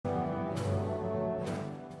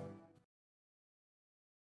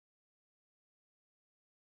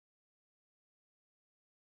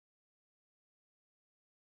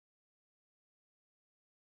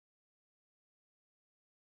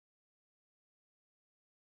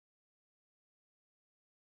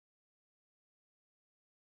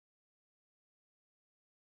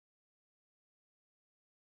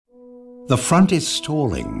The front is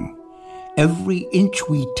stalling. Every inch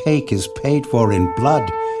we take is paid for in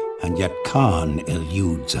blood, and yet Caen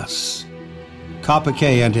eludes us.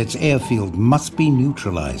 Carpiquet and its airfield must be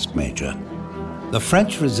neutralized, Major. The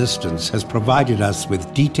French resistance has provided us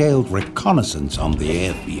with detailed reconnaissance on the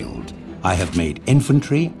airfield. I have made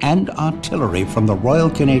infantry and artillery from the Royal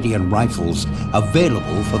Canadian Rifles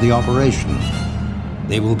available for the operation.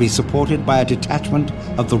 They will be supported by a detachment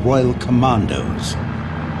of the Royal Commandos.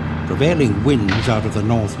 Prevailing winds out of the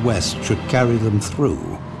northwest should carry them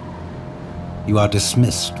through. You are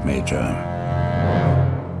dismissed, Major.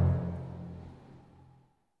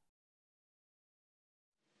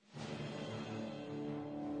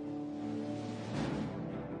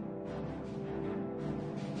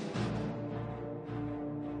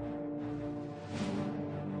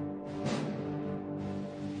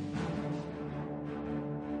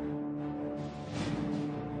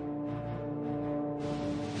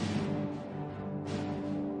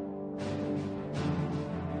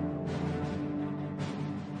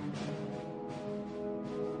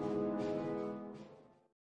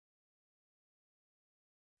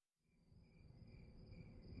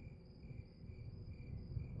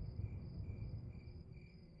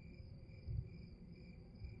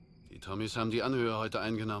 Die Tommies haben die Anhöhe heute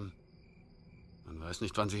eingenommen. Man weiß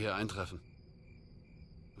nicht, wann sie hier eintreffen.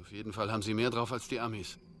 Auf jeden Fall haben sie mehr drauf als die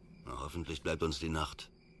Amis. Na, hoffentlich bleibt uns die Nacht.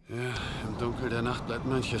 Ja, im Dunkel der Nacht bleibt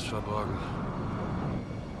manches verborgen.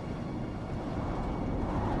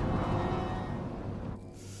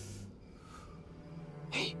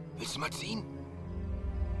 Hey, willst du mal ziehen?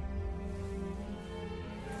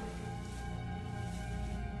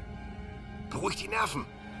 Beruhig die Nerven!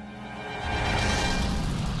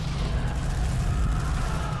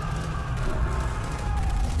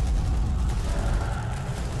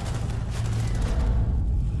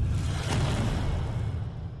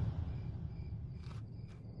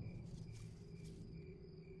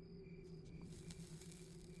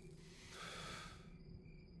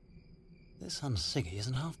 This Sunsiggy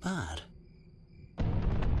isn't half bad.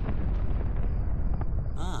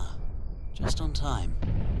 Ah, just on time.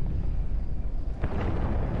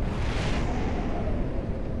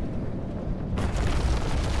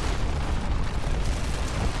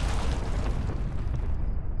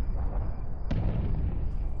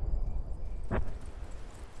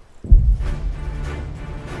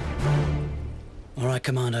 All right,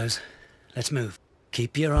 commandos. Let's move.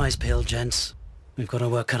 Keep your eyes peeled, gents. We've got our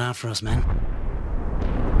work cut out for us, men.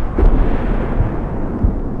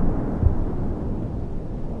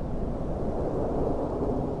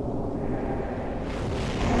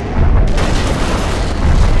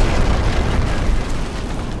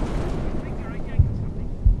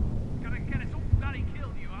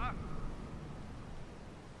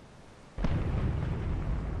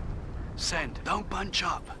 Send. Don't bunch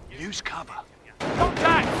up. Use cover.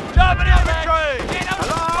 Contact! German infantry!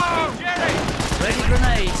 Hello? Ready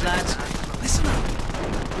grenades, lads. Listen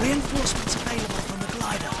up. Reinforcements available from the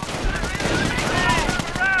glider.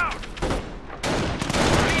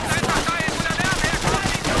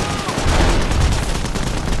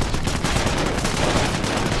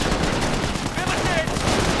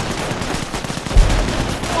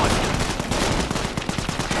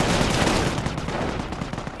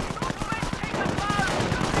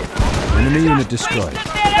 Enemy unit destroyed.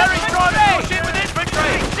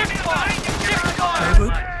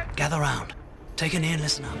 Group, gather round. Take an ear and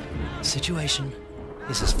listen up. The situation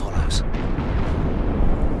is as follows.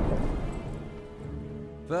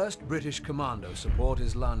 First British Commando support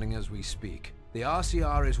is landing as we speak. The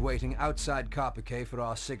RCR is waiting outside Carpiquet for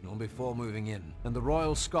our signal before moving in, and the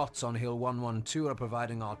Royal Scots on Hill 112 are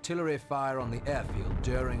providing artillery fire on the airfield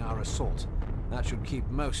during our assault. That should keep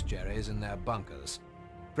most Jerrys in their bunkers.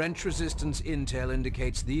 French resistance intel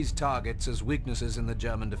indicates these targets as weaknesses in the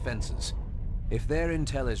German defenses. If their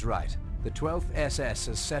intel is right, the 12th SS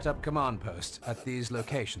has set up command posts at these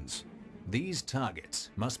locations. These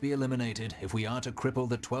targets must be eliminated if we are to cripple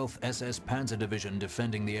the 12th SS Panzer Division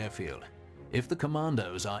defending the airfield. If the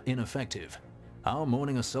commandos are ineffective, our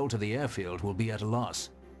morning assault of the airfield will be at a loss.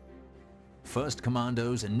 1st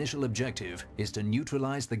Commando's initial objective is to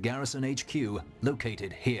neutralize the garrison HQ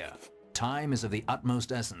located here. Time is of the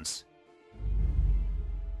utmost essence.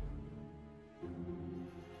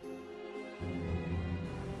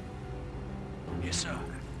 Yes, sir.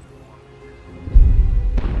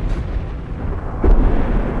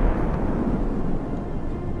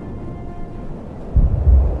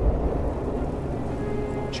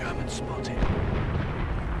 German spotted.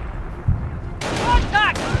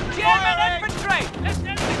 Contact! German infantry!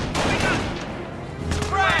 Listen, moving up!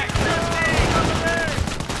 Frag!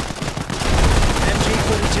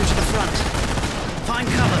 to the front. Find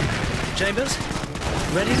cover. Chambers,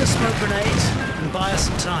 ready to smoke grenades and buy us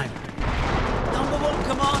some time. Number 1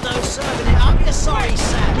 Commando serving it up, you sorry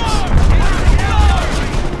saps.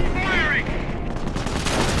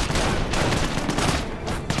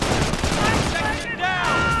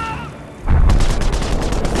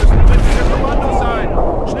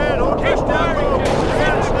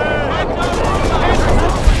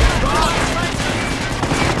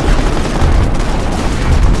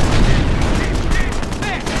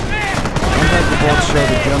 Reports show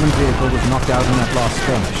the German vehicle was knocked out in that last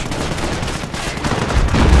skirmish.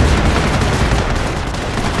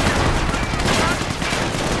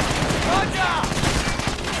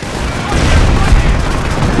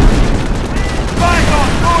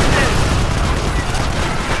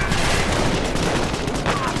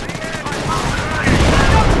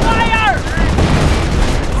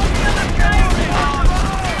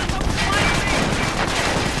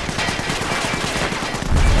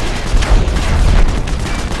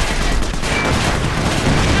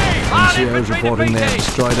 NCOs reporting they have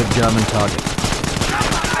destroyed a German target.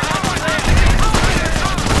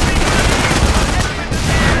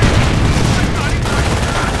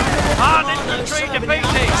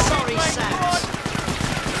 Sorry, Saps.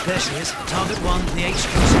 There she is. Target 1, the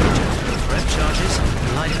HQ soldier. Rep charges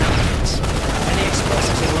and light elements. Any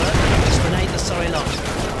explosives will work. Just grenade the sorry lot.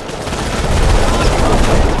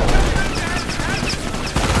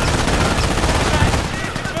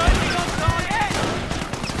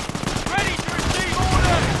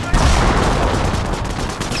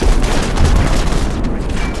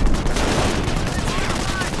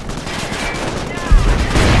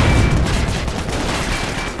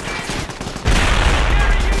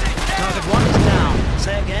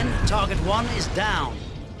 Target 1 is down.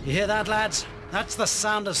 You hear that, lads? That's the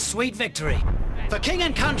sound of sweet victory. For king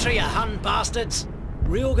and country, you Hun bastards!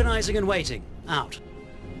 Reorganizing and waiting. Out.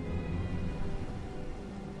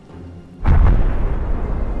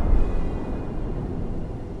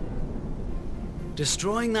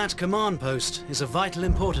 Destroying that command post is of vital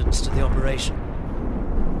importance to the operation.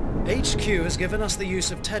 HQ has given us the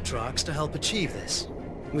use of Tetrarchs to help achieve this.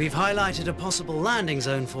 We've highlighted a possible landing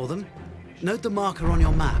zone for them. Note the marker on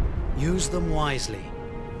your map. Use them wisely.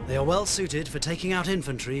 They are well suited for taking out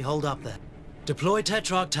infantry holed up there. Deploy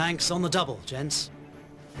Tetrarch tanks on the double, gents.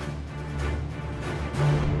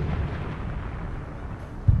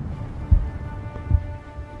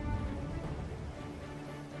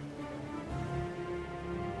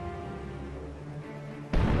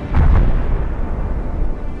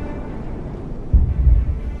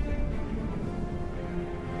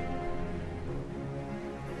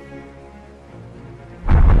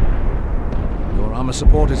 Armor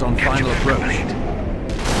support is on final approach.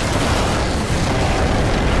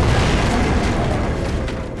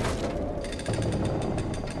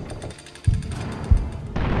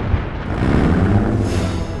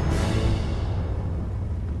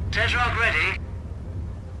 Tetrarch ready.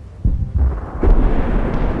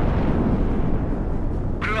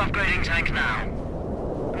 Crew upgrading tank now.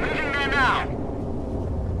 Moving there now.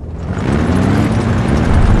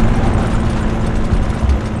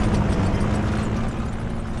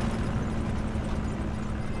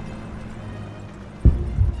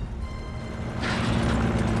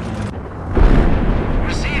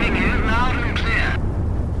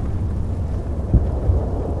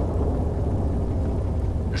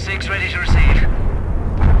 Ready to receive.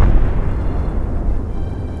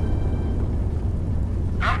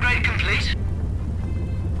 Upgrade complete.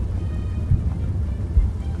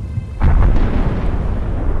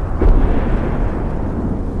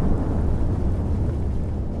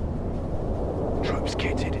 Troops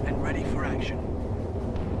kitted and ready for action.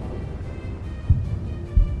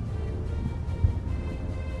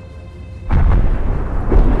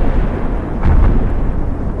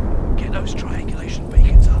 Get those triangulation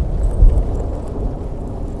beacons up.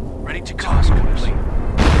 Ready to task complete.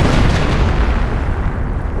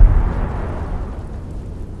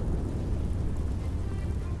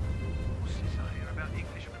 What's this I hear about the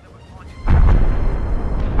Englishmen that were fighting?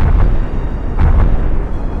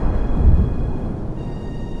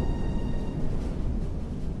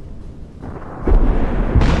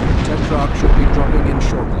 Tetrarch should be dropping in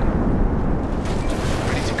shortly.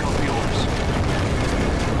 Ready to copy orders.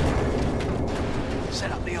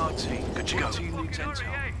 Set up the RT. Good to go. RT needs intel.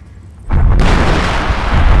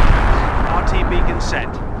 RT beacon set.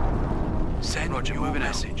 Send Roger, your moving out.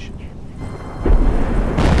 message.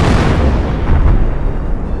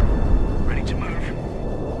 Ready to move.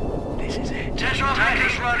 This is it. Tetrarch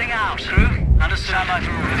tankers rolling out. Crew, understood.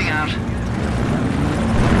 Moving out.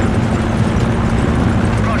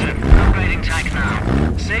 Roger.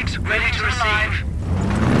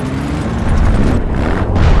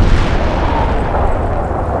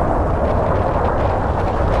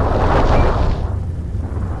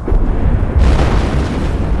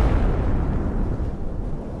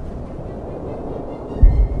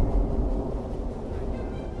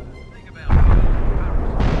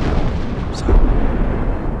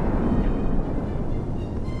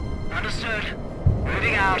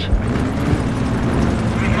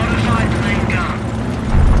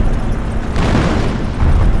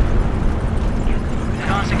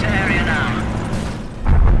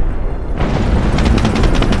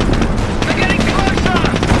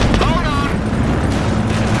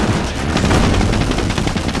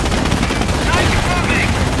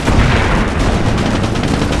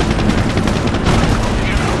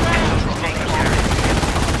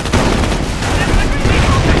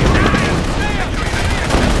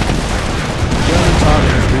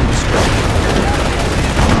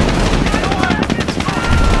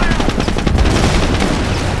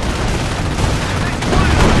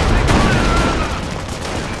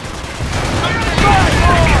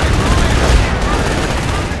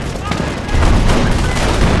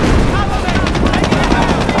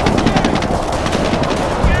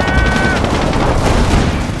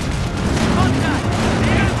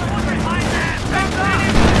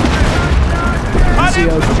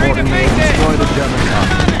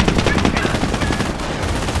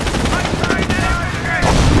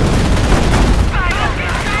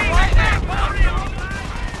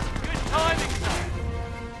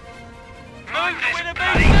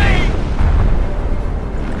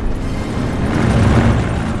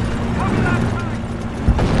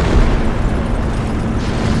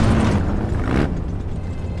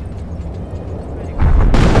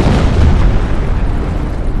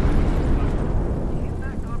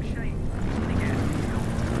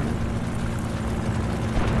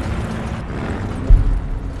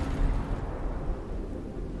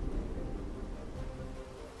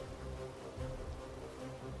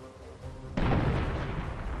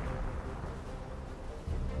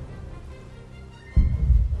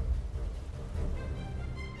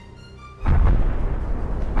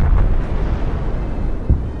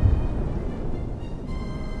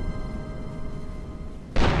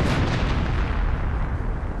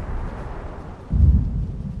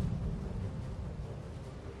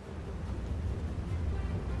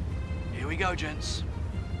 go, gents.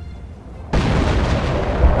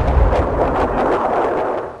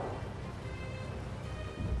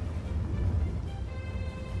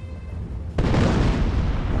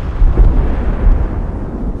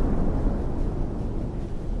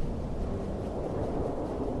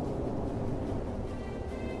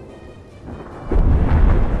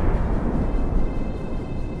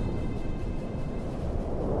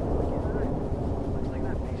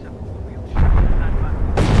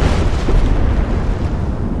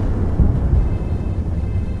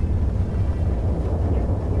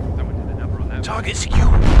 Target secure.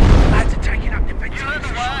 Lads are taking up defensive. You heard the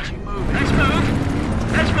word. Let's move.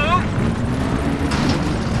 Let's move.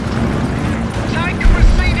 Tank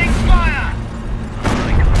receiving fire.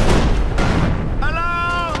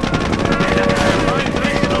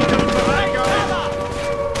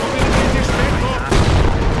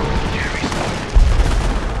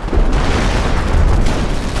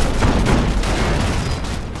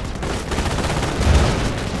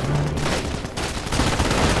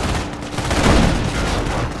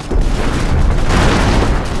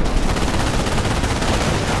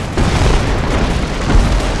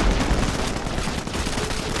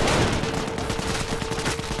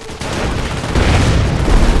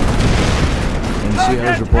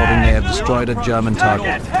 NCOs reporting they have destroyed a German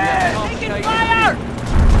target. Taking fire!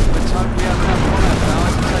 Let's hope we have enough firepower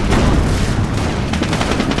to take it on.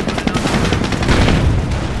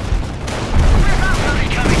 Where's that bloody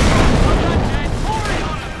coming from? Pouring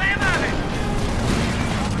on them! Let him have it!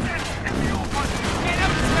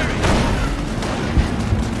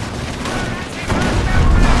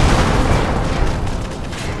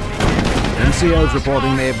 NCOs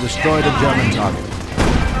reporting they have destroyed a German target.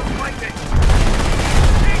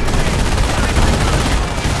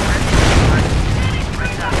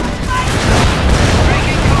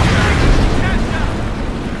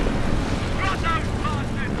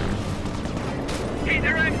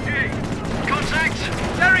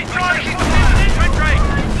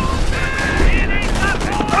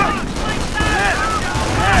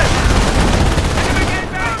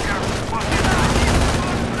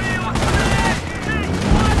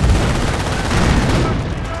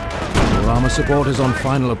 Armor support is on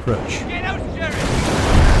final approach.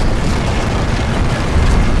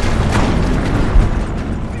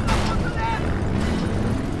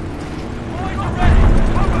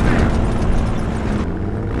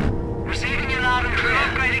 Receiving you loud and clear.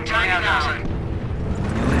 Upgrading target now.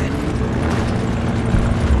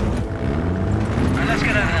 Right, let's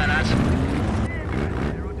get over there, lads.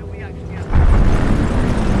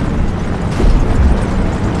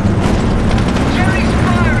 Jerry's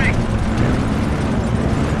firing!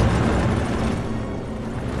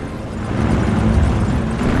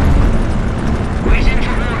 Waiting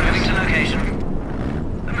for order. Moving to location.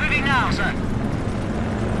 They're moving now, sir.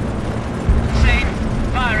 Seen.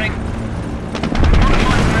 Firing.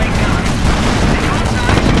 Modified brake gun.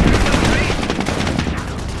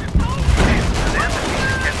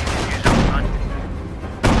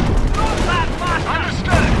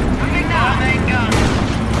 Understood. Moving now. Main gun.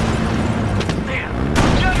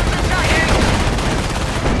 Germans attacking.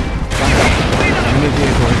 Enemy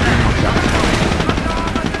vehicle has been knocked out.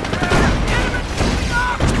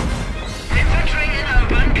 Infantry in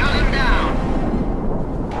open. Cut them down.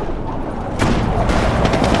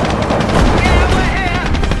 Yeah, we're here.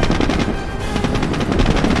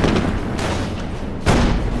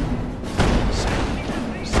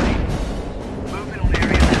 Moving on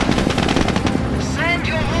area now. Send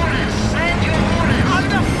your orders. Send your orders.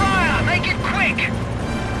 Under fire. Make it quick.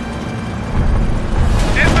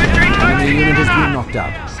 Infantry Enemy unit has been knocked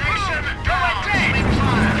out. Section, go ahead. Swing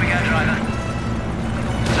fire. Off we go, driver.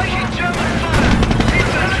 Taking German fire.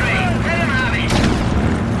 Infantry, let them have it.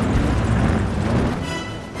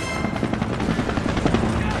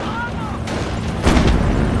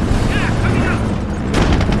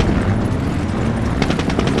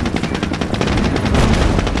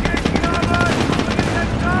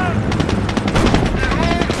 They're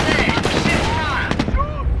all dead. Shift fire.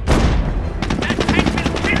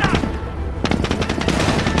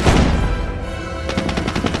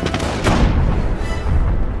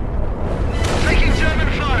 Taking German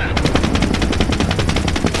fire.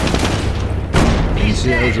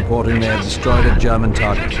 NCOs reporting they have destroyed a German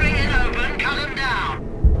target. Infantry in open, cut them down.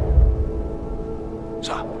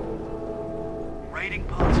 Sir, Raiding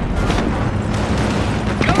party.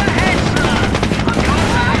 Go ahead, sir.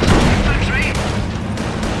 Contact, infantry.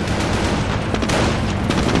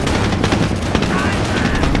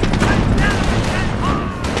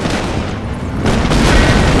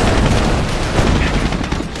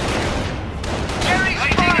 Jerry's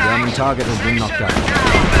fire. German target has been knocked out.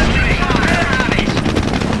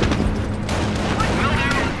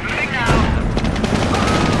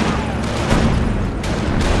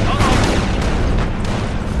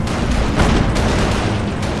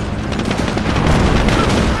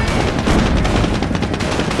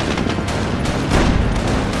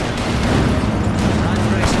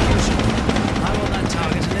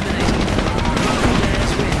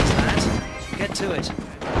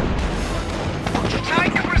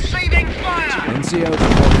 NCO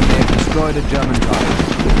reporting they have destroyed a German target.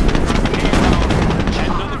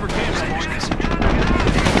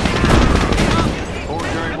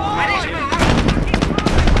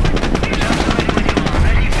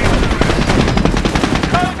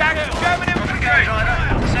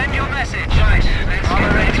 Send your message. Right, let's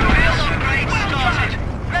get ready to wheel. Great started.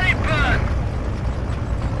 Let it burn.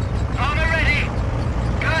 Armor ready.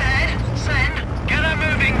 Go ahead. Send. Get her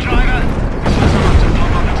moving, driver.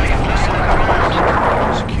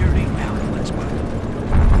 Security now. Let's work.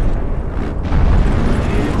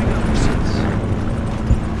 Here we go, sis.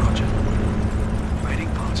 Roger.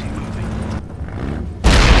 Waiting party moving.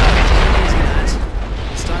 Easy, lads.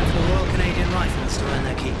 It's time for the Royal Canadian Rifles to earn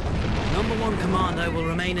their keep. Number 1 Commando will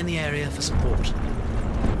remain in the area for support.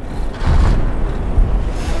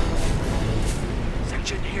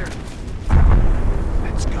 Section here.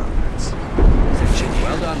 Let's go, lads. Section here.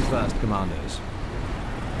 Well done, 1st Commandos.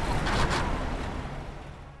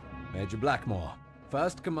 Major Blackmore,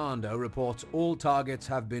 1st Commando reports all targets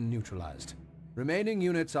have been neutralized. Remaining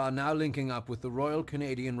units are now linking up with the Royal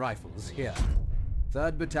Canadian Rifles here.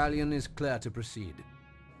 3rd Battalion is clear to proceed.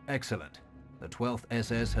 Excellent. The 12th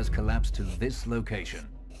SS has collapsed to this location.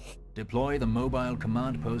 Deploy the mobile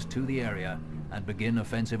command post to the area and begin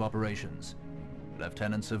offensive operations.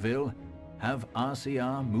 Lieutenant Seville, have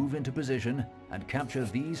RCR move into position and capture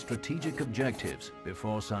these strategic objectives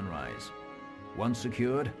before sunrise. Once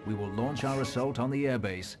secured, we will launch our assault on the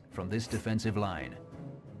airbase from this defensive line.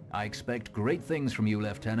 I expect great things from you,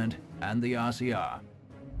 Lieutenant, and the RCR.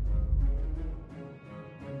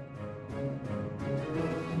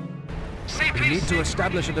 We need to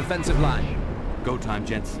establish a defensive line. Go time,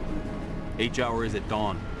 gents. H-hour is at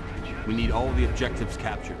dawn. We need all the objectives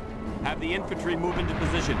captured. Have the infantry move into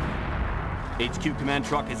position. HQ command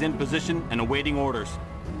truck is in position and awaiting orders.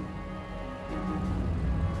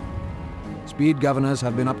 Speed governors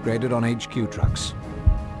have been upgraded on HQ trucks.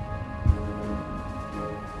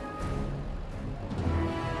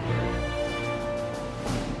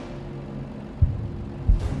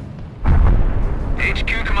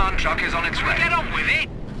 HQ command truck is on its way. Get on with it!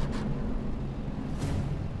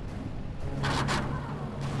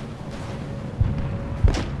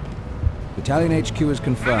 Battalion HQ is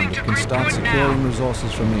confirmed. It can start securing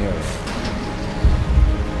resources from the area.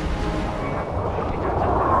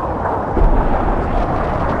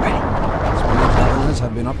 Speed governors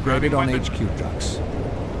have been upgraded on HQ trucks.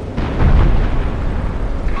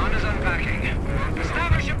 Commander's unpacking.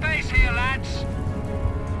 Establish a base here, lads.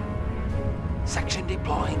 Section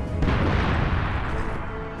deploying.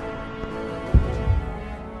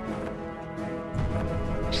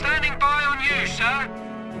 Standing by on you, sir.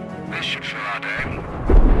 This should fill our day.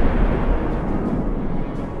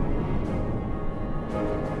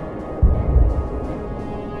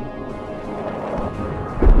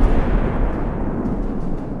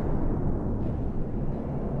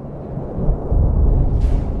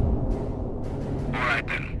 All right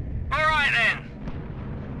then.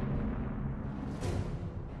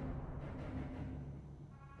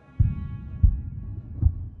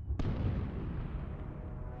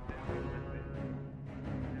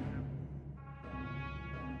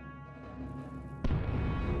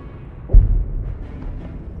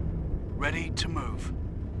 Ready to move.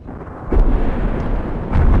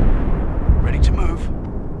 Ready to move.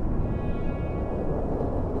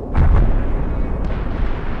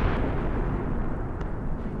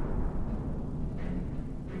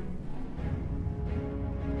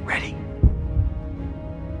 Ready.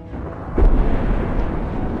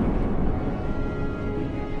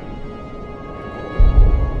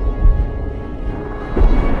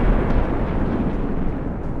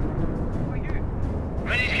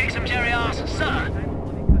 Ready to kick some Jerry arse, sir.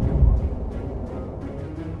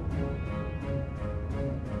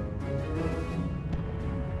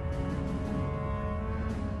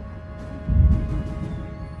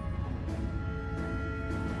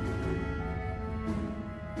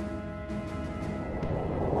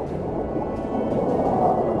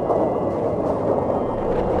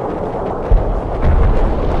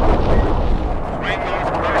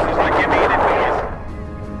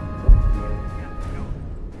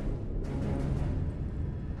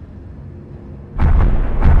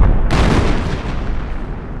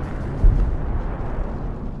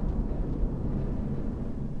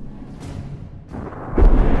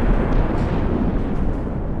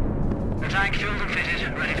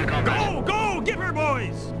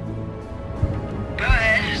 boys! Go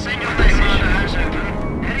ahead, send your message. Hands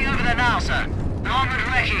open. Heading over there now, sir. Armored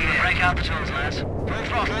recce here. Break out the tools, lads. Full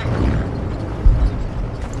throttle.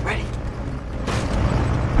 Ready.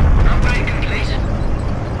 Upgrade complete.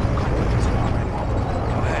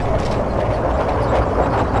 Go ahead.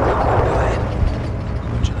 Go ahead.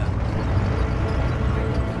 Roger that.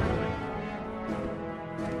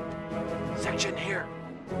 Section here.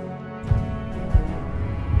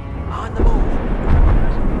 On the move.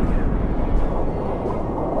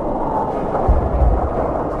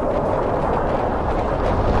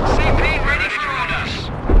 CP ready for orders.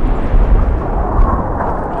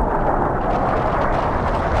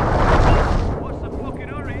 What's the fucking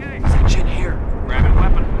hurry, eh? Section here. Grabbing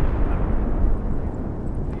weapon.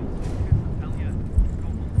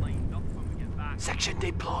 Section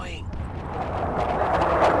deploying.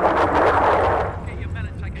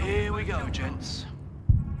 Here we go, gents.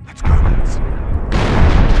 Let's go, lads.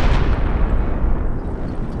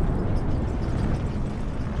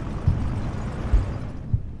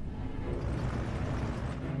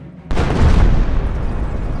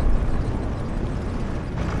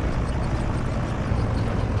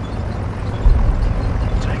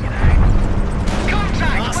 Take it aim.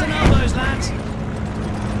 Contact! Fasten elbows, lads.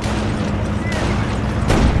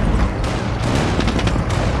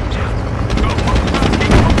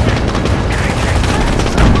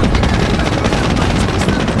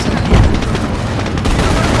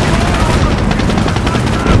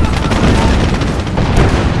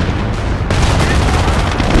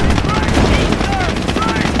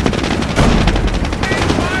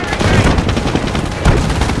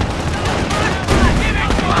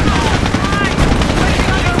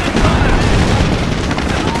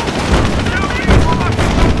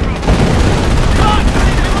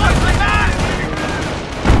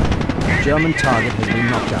 German target has been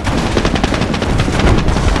knocked out.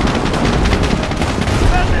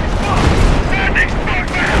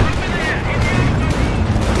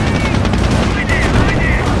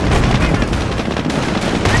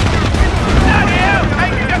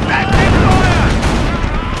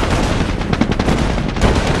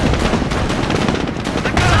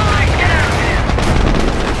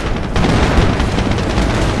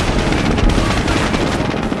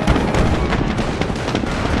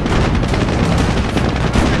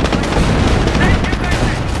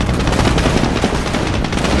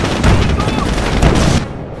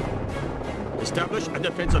 Establish a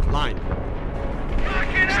defensive line.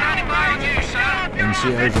 Standing by on you, sir.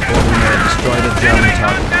 NCOs reporting they have destroyed a German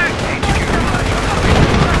target.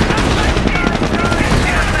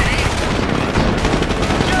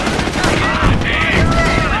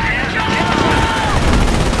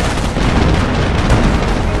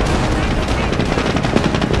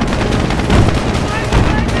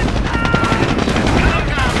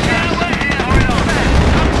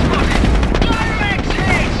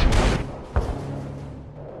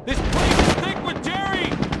 This place is thick with Jerry!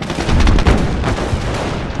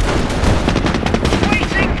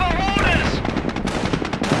 Waiting for orders!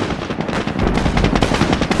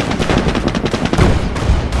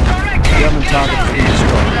 Direct hit! German target has been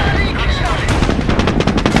destroyed.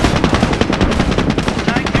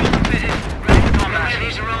 Tank fuel fitted. Ready for combat.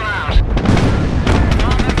 Ready to roll out.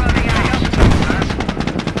 Armor running out.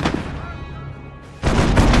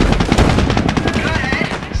 Go ahead.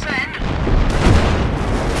 Send.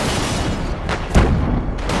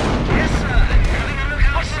 Yes, sir. Having a look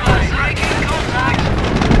outside. Making contact.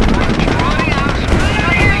 Rolling out.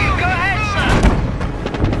 I hear you. Go ahead, sir.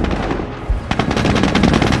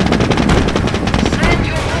 Send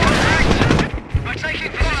your orders. We're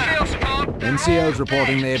taking field support. NCOs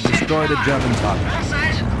reporting they have destroyed a German target. All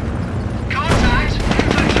set. Contact.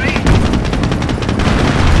 Infantry.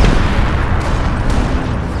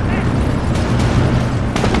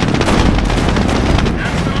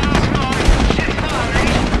 That's the last one. Shift fire,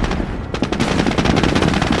 mate.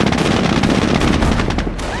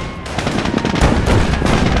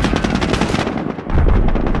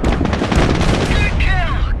 Good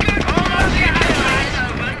kill. Good almost kill. Eyes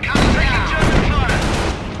open. Taking German fire.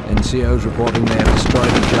 NCOs reporting they have destroyed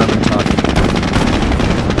a German target.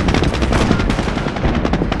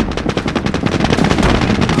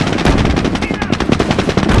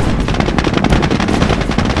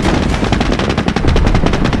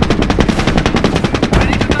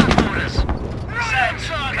 Ready for battle orders. Set.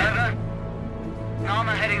 Over.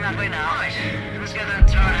 Armor heading that way now. Right. Let's get that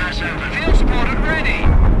turret hatch open. Field supported. Ready.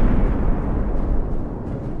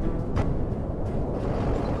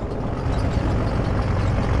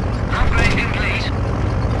 Upgrade complete.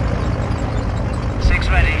 6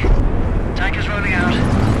 ready. Tankers rolling out.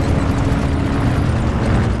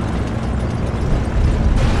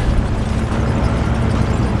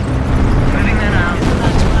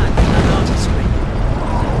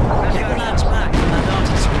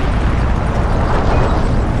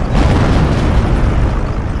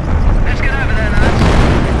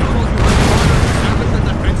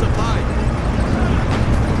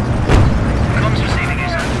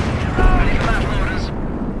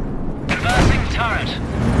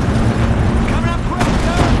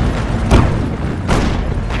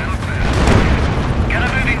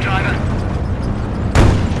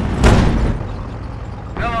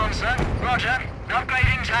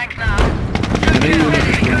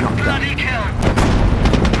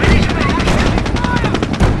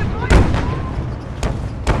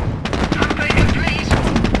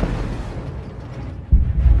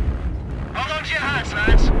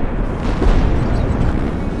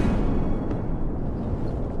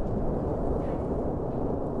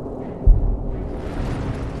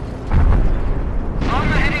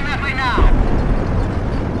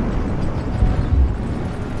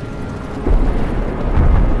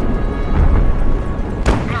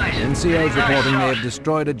 NCOs reporting they have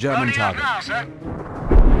destroyed a German target. Now, sir.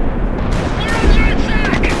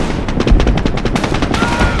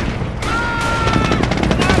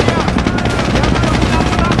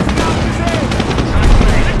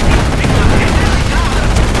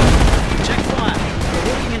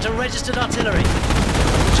 Registered artillery.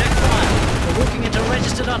 Check fire. We're walking into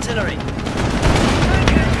registered artillery.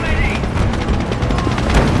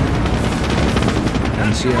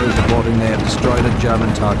 NCOs reporting they have destroyed a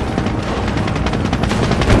German target.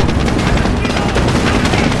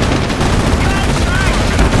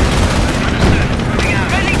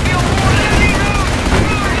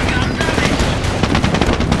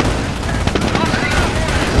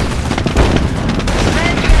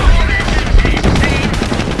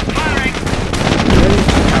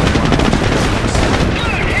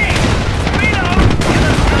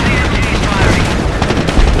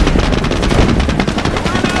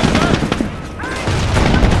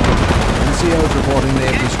 NCOs reporting they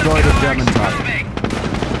have destroyed a German target.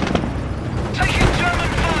 Taking German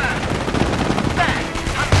fire! There!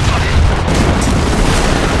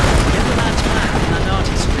 Get the lad's back and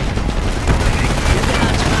arty street. Get the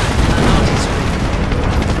lad's back and arty street.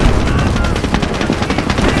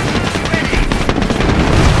 Ready!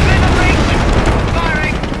 Clear the breach!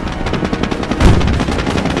 Firing!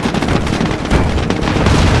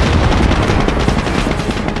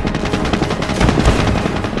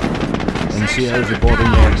 NCOs reporting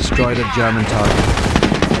they have destroyed a German target.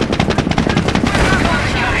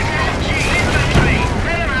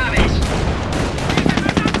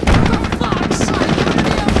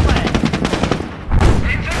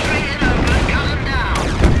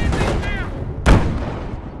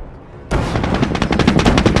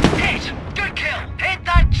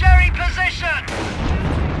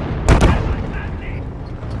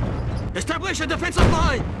 Establish a defensive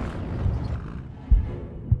line!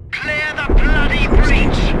 Clear the bloody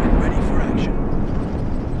breach! Ready for action.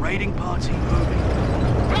 Raiding party moving.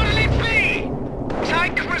 What'll it be?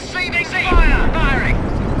 Tank receiving fire! Firing!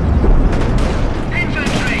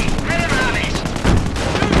 Infantry! Let them have it!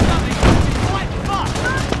 Do something! Fight fast!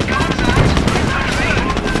 Contact! Infantry!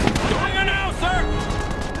 Doing it now, sir!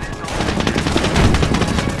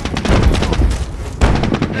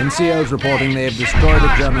 NCOs reporting they have destroyed a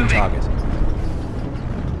German target.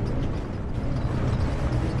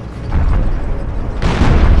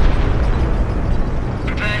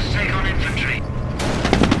 Prepare to take on infantry.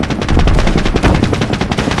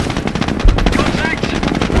 Contact!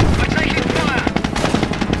 We're taking fire!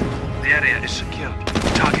 The area is secure.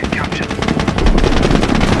 Target captured.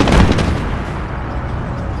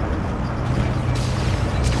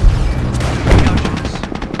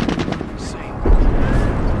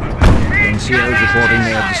 NCOs reporting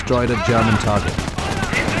they have destroyed a German target.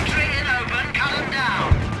 Infantry in open, cut them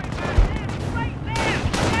down!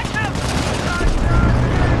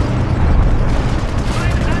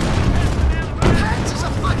 Panzers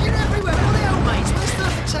are fucking everywhere. What the hell, mates? Where's the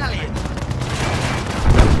battalion?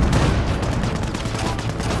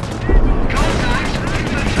 Contact!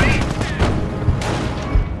 Infantry!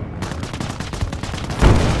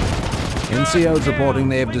 NCOs reporting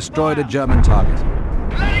they have destroyed a German target.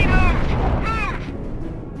 Bloody move! Move!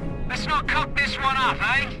 Let's not cock this one up,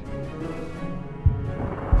 eh?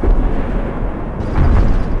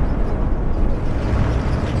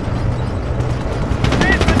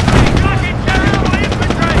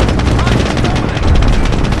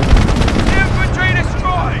 Infantry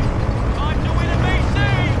destroyed! Time to win a BC!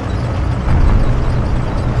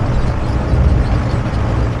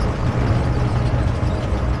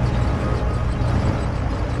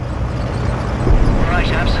 All right,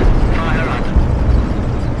 chaps. Fire up.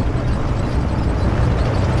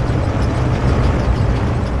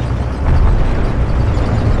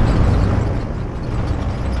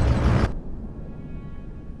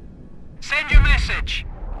 Send your message.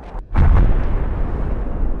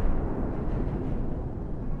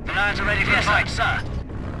 The lads are ready for the fight, sir.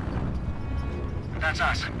 That's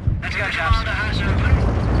us. Let's go, chaps. Commander has open.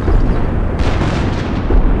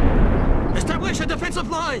 Establish a defensive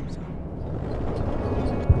line!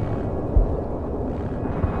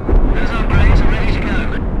 Those upgrades are ready to go.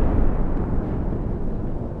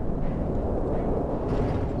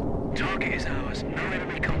 Target is ours. No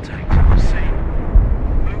enemy contact. Same.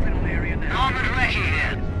 Moving on area now. Armored recce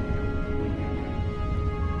here.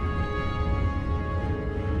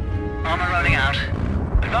 Armor rolling out.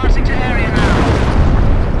 Advancing to area now.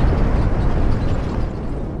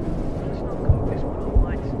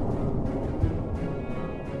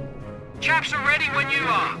 Chaps are ready when you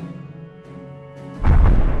are.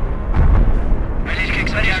 Ready to kick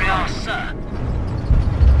some area, sir.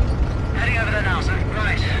 Heading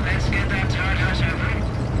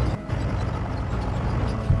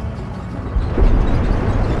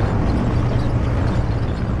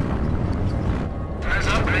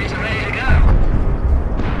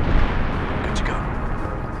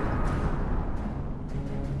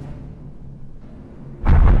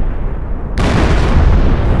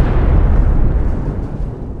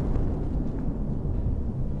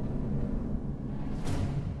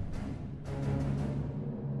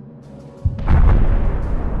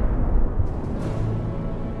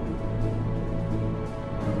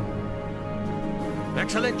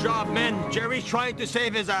Excellent job, men. Jerry's trying to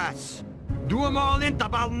save his ass. Do 'em all in,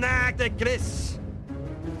 tabarnak de Chris.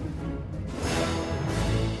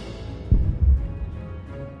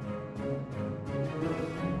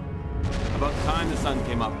 About time the sun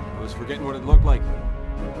came up. I was forgetting what it looked like.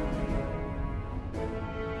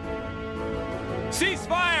 Cease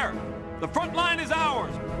fire! The front line is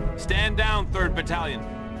ours! Stand down, 3rd Battalion.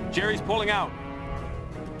 Jerry's pulling out.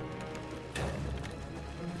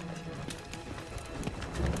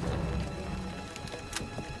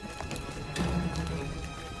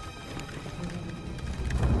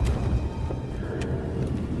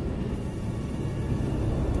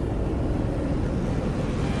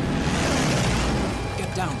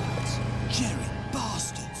 Get down, lads. Jerry,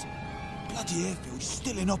 bastards. Bloody airfield's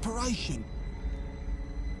still in operation.